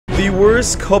the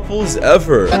worst couples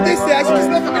ever. They say I should just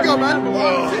let go, man.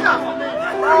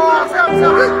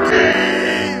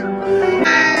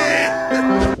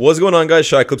 What's going on, guys?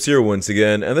 Shak-Clips here once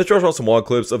again, and this draws out some wall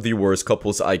clips of the worst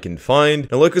couples I can find.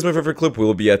 And like, is my favorite clip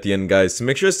will be at the end, guys, so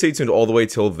make sure to stay tuned all the way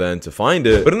till then to find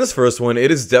it. But in this first one, it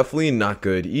is definitely not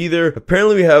good either.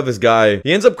 Apparently, we have this guy.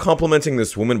 He ends up complimenting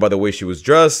this woman by the way she was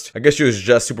dressed. I guess she was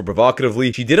dressed super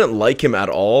provocatively. She didn't like him at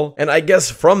all, and I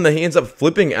guess from that, he ends up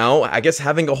flipping out. I guess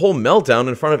having a whole meltdown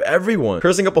in front of everyone,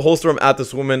 cursing up a whole storm at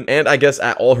this woman, and I guess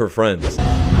at all her friends.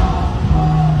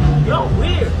 Yo,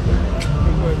 weird.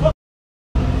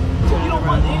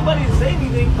 Anybody to say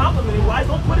anything complimenting wise,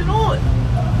 don't put it on.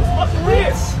 It's fucking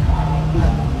weird.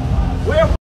 Wear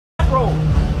a bro.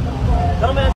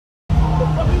 Dumbass. What the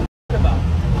fuck are you about?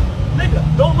 Nigga,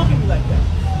 don't look at me like that.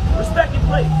 Respect your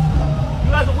place.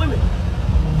 You guys are women.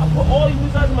 I put all you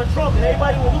guys in my trunk and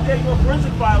everybody will look at you on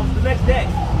forensic files the next day.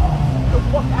 Get the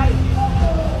fuck out of here.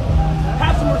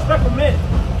 Have some respect for men.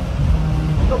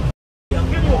 I'm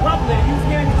giving you a compliment. You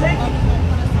can't even take it.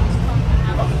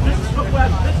 This is look what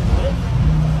I this.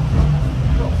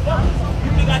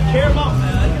 You think I care about,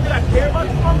 man? You think I care about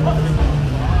this motherfucker?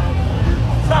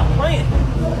 Stop playing. You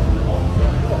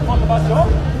don't fuck about your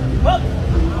own. Look,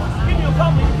 give me a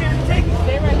compliment, you can't even take it.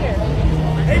 Stay right here.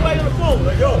 Everybody on the phone,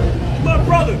 like, yo, he's my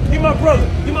brother, he's my brother,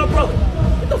 he's my brother.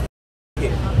 Get the f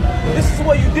here. This is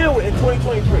what you deal with in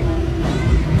 2023.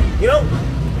 You know?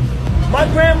 My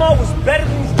grandma was better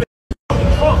than these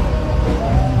fucking drunk.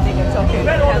 Nigga, it's okay.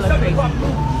 Better on the second fucking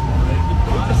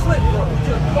slip, bro.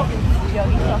 Fucking.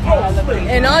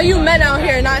 And all you men out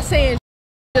here not saying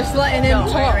just letting him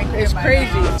talk is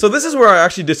crazy. So this is where I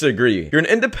actually disagree. You're an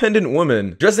independent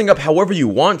woman, dressing up however you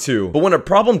want to, but when a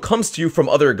problem comes to you from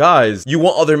other guys, you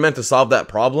want other men to solve that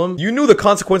problem. You knew the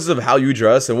consequences of how you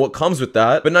dress and what comes with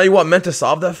that, but now you want men to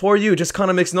solve that for you? It just kind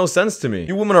of makes no sense to me.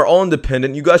 You women are all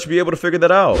independent. You guys should be able to figure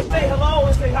that out. Say hello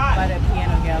and say hi. By the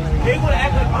piano gallery. They want to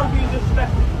act like I'm being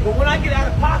disrespectful, but when I get out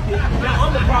of pocket, now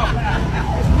I'm the problem.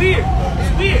 It's weird.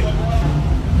 It's weird.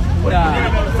 But if you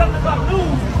go to something about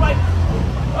news, it's like,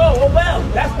 oh, well,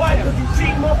 that's why, because you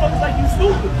treat motherfuckers like you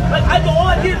stupid. Like, all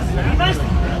I did is be nice to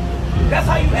you. That's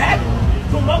how you act?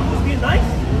 So motherfuckers was being nice?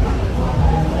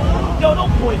 Yo,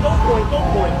 don't point.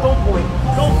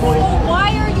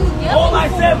 Why are you yelling? All I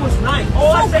said was nice.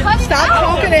 All I said was stop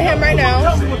talking to him right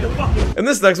now. And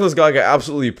this next one's guy got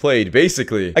absolutely played,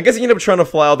 basically. I guess he ended up trying to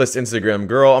fly out this Instagram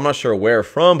girl. I'm not sure where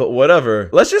from, but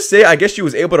whatever. Let's just say I guess she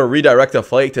was able to redirect a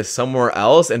flight to somewhere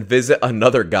else and visit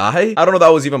another guy. I don't know if that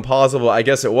was even possible. I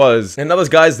guess it was. And now this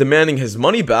guy's demanding his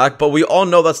money back, but we all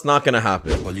know that's not gonna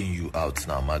happen. I'm calling you out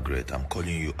now, Margaret. I'm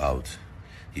calling you out.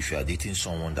 If you are dating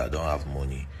someone that don't have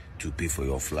money to pay for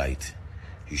your flight,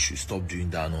 you should stop doing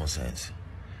that nonsense.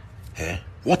 Eh?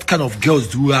 What kind of girls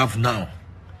do you have now?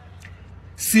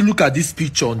 See, look at this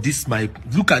picture on this mic.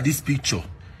 Look at this picture.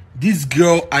 This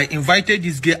girl, I invited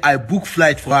this girl, I booked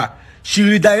flight for her. She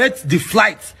redirects the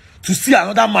flight to see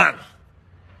another man.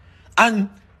 And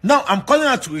now I'm calling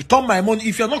her to return my money.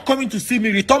 If you're not coming to see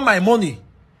me, return my money.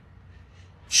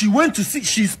 She went to see,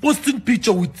 she's posting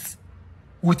picture with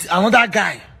another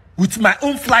guy. With my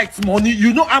own flight money.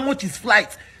 You know how much is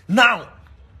flight. Now,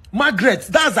 Margaret,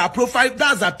 that's her profile,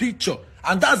 that's her picture,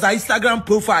 and that's her Instagram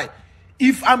profile.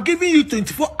 If I'm giving you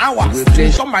 24 hours to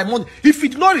return my money, if you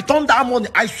do not return that money,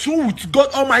 I swear with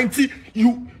God Almighty,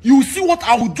 you see what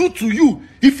I will do to you.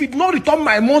 If you do not return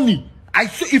my money, I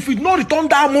swear, if you do not return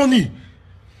that money,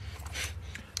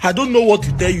 I don't know what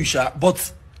to tell you, Sha,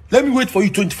 but let me wait for you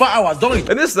 24 hours, don't it?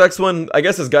 And this next one, I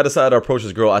guess this guy decided to approach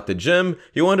this girl at the gym.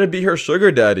 He wanted to be her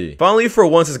sugar daddy. Finally, for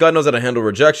once, this guy knows how to handle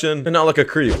rejection and not like a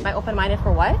creep. Am I open-minded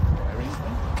for what?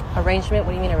 Arrangement?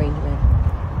 What do you mean arrangement?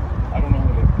 I don't know,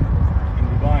 like, in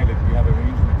Dubai, like, we have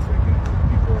arrangements, like, you know,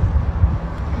 people,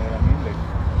 you know what I mean? Like,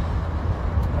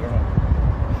 I don't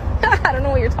know. I don't know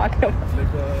what you're talking about. Like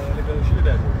a sugar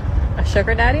daddy. A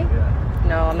sugar daddy? Yeah.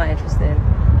 No, I'm not interested.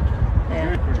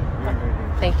 Yeah.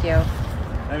 Very. Thank you.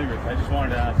 Anyways, I just wanted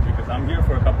to ask you, because I'm here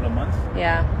for a couple of months.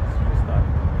 Yeah.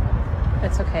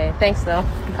 It's okay. Thanks though.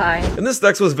 Bye. And this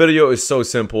next one's video is so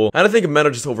simple, and I think men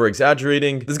are just over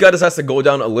exaggerating. This guy just has to go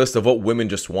down a list of what women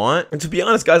just want. And to be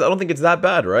honest, guys, I don't think it's that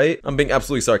bad, right? I'm being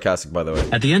absolutely sarcastic, by the way.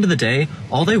 At the end of the day,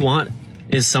 all they want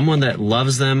is someone that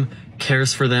loves them,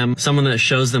 cares for them, someone that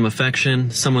shows them affection,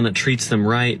 someone that treats them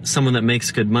right, someone that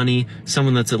makes good money,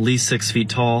 someone that's at least 6 feet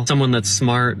tall, someone that's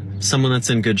smart, someone that's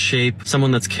in good shape,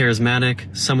 someone that's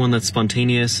charismatic, someone that's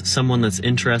spontaneous, someone that's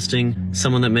interesting,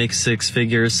 someone that makes 6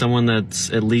 figures, someone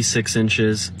that's at least 6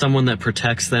 inches, someone that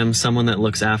protects them, someone that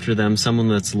looks after them, someone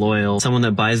that's loyal, someone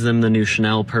that buys them the new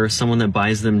Chanel purse, someone that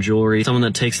buys them jewelry, someone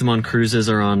that takes them on cruises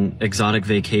or on exotic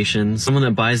vacations, someone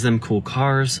that buys them cool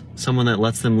cars, someone that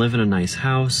lets them live in a nice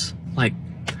house. Like,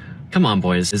 come on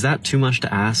boys, is that too much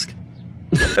to ask?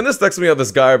 And this next to me have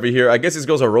this guy over here. I guess these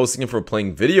girls are roasting him for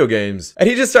playing video games. And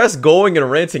he just starts going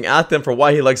and ranting at them for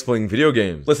why he likes playing video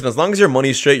games. Listen, as long as your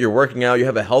money's straight, you're working out, you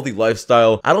have a healthy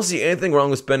lifestyle, I don't see anything wrong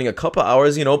with spending a couple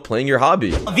hours, you know, playing your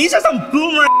hobby. These are some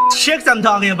boomer chicks I'm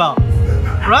talking about,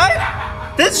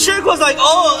 right? This chick was like,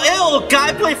 oh, ew,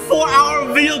 guy play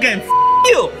 4-hour video game. F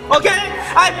you, okay?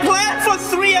 I played for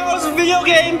 3 hours of video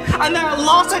game, and then I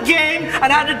lost a game, and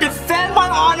I had to defend my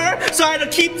honor, so I had to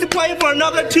keep playing for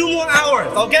another 2 more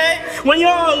hours, okay? When you're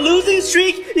on a losing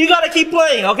streak, you gotta keep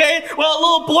playing, okay? When a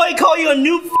little boy call you a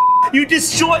noob, you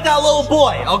destroy that little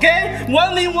boy, okay?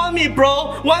 1v1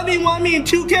 bro. 1v1 in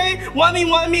 2K,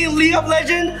 1v1 in League of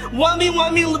Legends,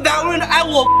 1v1 Valorant, I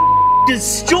will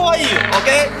destroy you,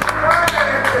 okay?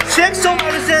 Chicks don't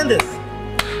understand this.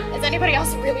 Is anybody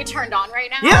else really turned on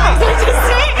right now? Yeah!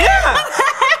 Yeah!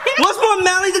 What's more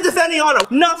manly than defending honor?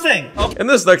 Nothing! Okay. And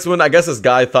this next one, I guess this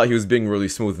guy thought he was being really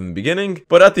smooth in the beginning,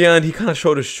 but at the end, he kind of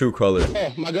showed his true color.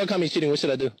 Oh, my girl caught me cheating. What should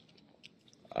I do?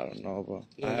 I don't know, bro.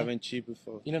 I haven't cheated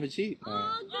before. You never cheat?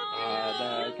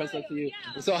 Nah, press up to you.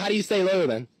 So how do you stay loyal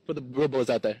then? For the real boys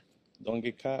out there. Don't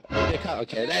get caught. Don't get caught.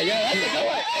 Okay.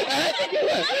 That's a good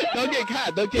one. Don't get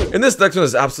caught. Don't get. And this next one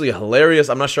is absolutely hilarious.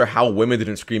 I'm not sure how women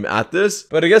didn't scream at this,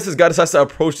 but I guess this guy decides to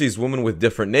approach these women with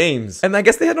different names, and I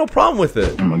guess they had no problem with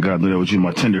it. Oh my God, look, that was you,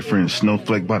 my Tinder friend,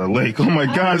 Snowflake by the lake. Oh my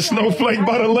God, Snowflake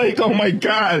by the lake. Oh my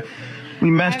God,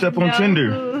 we matched up on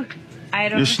Tinder. I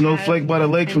don't. You're Snowflake by the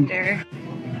lake from.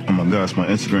 Oh my God, it's my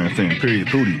Instagram thing. Period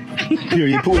Pootie.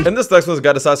 Period Pootie. And this next one, this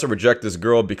guy decides to reject this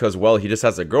girl because, well, he just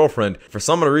has a girlfriend. For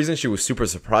some other reason, she was super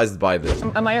surprised by this.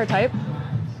 Am I your type?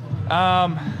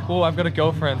 Well, I've got a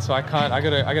girlfriend, so I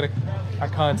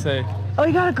can't say. Oh,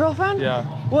 you got a girlfriend? Yeah.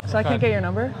 What? So I can't get your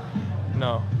number?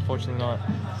 No, fortunately not.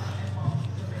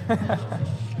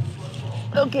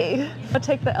 Okay. I'll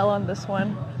take the L on this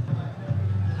one.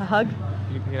 A hug?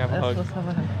 You can have a hug. Let's have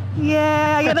a hug.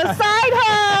 Yeah, I got a side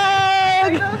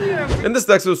hug! And this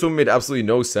next one made absolutely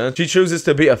no sense. She chooses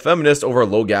to be a feminist over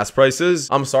low gas prices.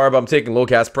 I'm sorry, but I'm taking low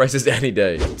gas prices any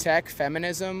day. Protect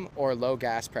feminism or low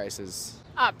gas prices?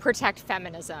 Protect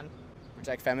feminism.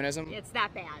 Protect feminism? It's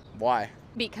that bad. Why?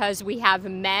 Because we have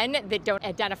men that don't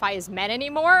identify as men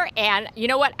anymore. And you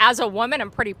know what? As a woman,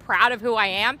 I'm pretty proud of who I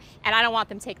am, and I don't want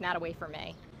them taking that away from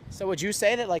me. So would you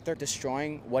say that like they're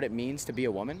destroying what it means to be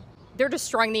a woman? They're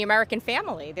destroying the American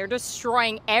family. They're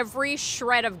destroying every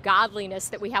shred of godliness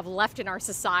that we have left in our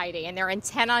society, and they're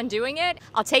intent on doing it.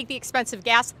 I'll take the expensive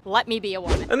gas. Let me be a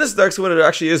woman. And this next one, it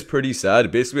actually is pretty sad.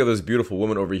 Basically, we have this beautiful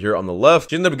woman over here on the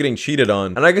left. She ended up getting cheated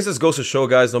on. And I guess this goes to show,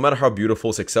 guys, no matter how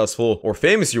beautiful, successful, or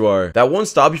famous you are, that won't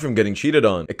stop you from getting cheated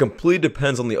on. It completely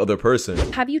depends on the other person.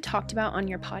 Have you talked about on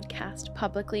your podcast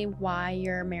publicly why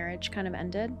your marriage kind of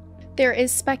ended? There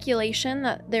is speculation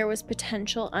that there was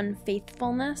potential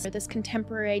unfaithfulness, or this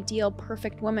contemporary ideal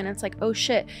perfect woman. It's like, oh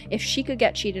shit, if she could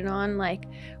get cheated on, like,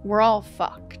 we're all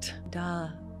fucked. Duh.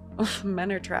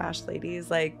 Men are trash,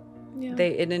 ladies. Like, yeah.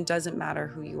 It doesn't matter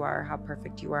who you are, how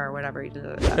perfect you are, or whatever.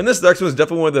 And this next one is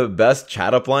definitely one of the best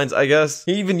chat up lines, I guess.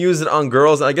 He even used it on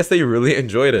girls, and I guess they really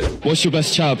enjoyed it. What's your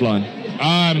best chat up line?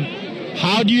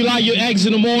 How do you like your eggs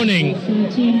in the morning?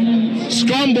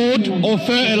 Scrambled or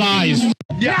fertilized?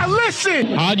 Yeah, listen!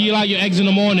 How do you like your eggs in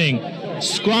the morning?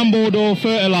 Scrambled or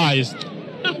fertilized?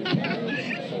 That's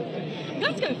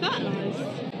good fertilized.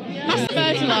 That's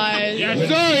fertilized. Yes,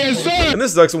 sir, yes, sir! And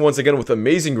this next one, once again, with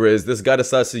amazing grizz, this guy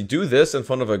decides to do this in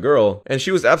front of a girl, and she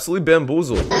was absolutely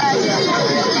bamboozled.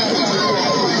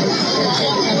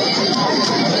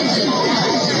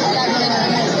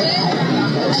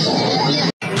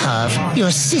 Your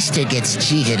sister gets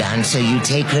cheated on, so you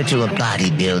take her to a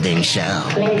bodybuilding show.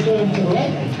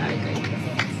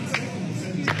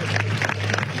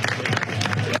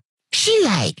 She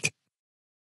liked.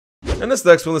 And this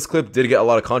next one, this clip did get a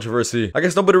lot of controversy. I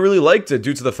guess nobody really liked it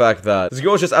due to the fact that this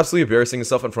girl was just absolutely embarrassing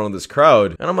herself in front of this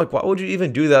crowd. And I'm like, why would you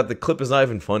even do that? The clip is not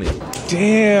even funny.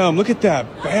 Damn, look at that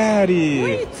baddie.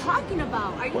 What are you talking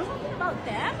about? Are you talking about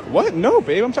them? What? No,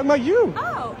 babe, I'm talking about you.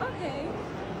 Oh, okay.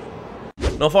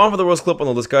 Now, following for the worst clip on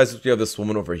the list, guys, we have this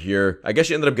woman over here. I guess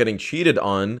she ended up getting cheated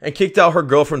on and kicked out her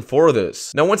girlfriend for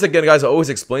this. Now, once again, guys, I always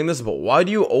explain this, but why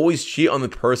do you always cheat on the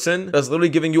person that's literally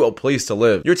giving you a place to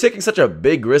live? You're taking such a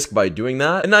big risk by doing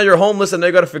that, and now you're homeless and now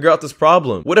you gotta figure out this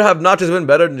problem. Would it have not just been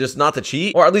better than just not to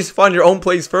cheat? Or at least find your own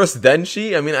place first, then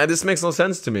cheat? I mean, this makes no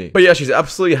sense to me. But yeah, she's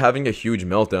absolutely having a huge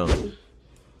meltdown.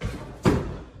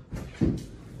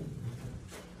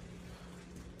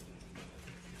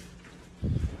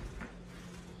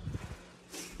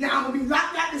 Now I'm gonna be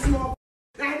locked out this motherfucker.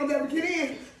 Now I ain't gonna be able to get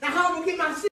in. Now how I'm gonna get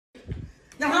my shit?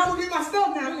 Now how I'm gonna get my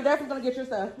stuff now? You're definitely gonna get your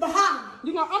stuff. But how?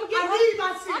 I'm gonna get it. I need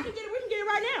my shit. I can get it. We can get it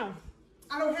right now.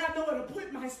 I don't have nowhere to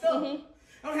put my stuff. I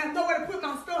don't have nowhere to put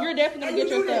my stuff. You're definitely gonna get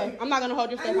your stuff. I'm not gonna hold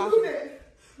your stuff hostage.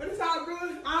 But it's all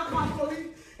good. I'll call police.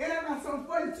 And I got something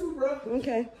for you too, bro.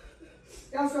 Okay.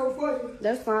 Got something for you.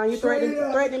 That's fine. You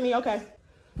threatening me? Okay.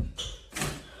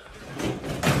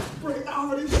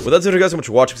 Well, that's it, guys. So much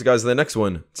for watching, guys. In the next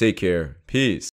one, take care. Peace.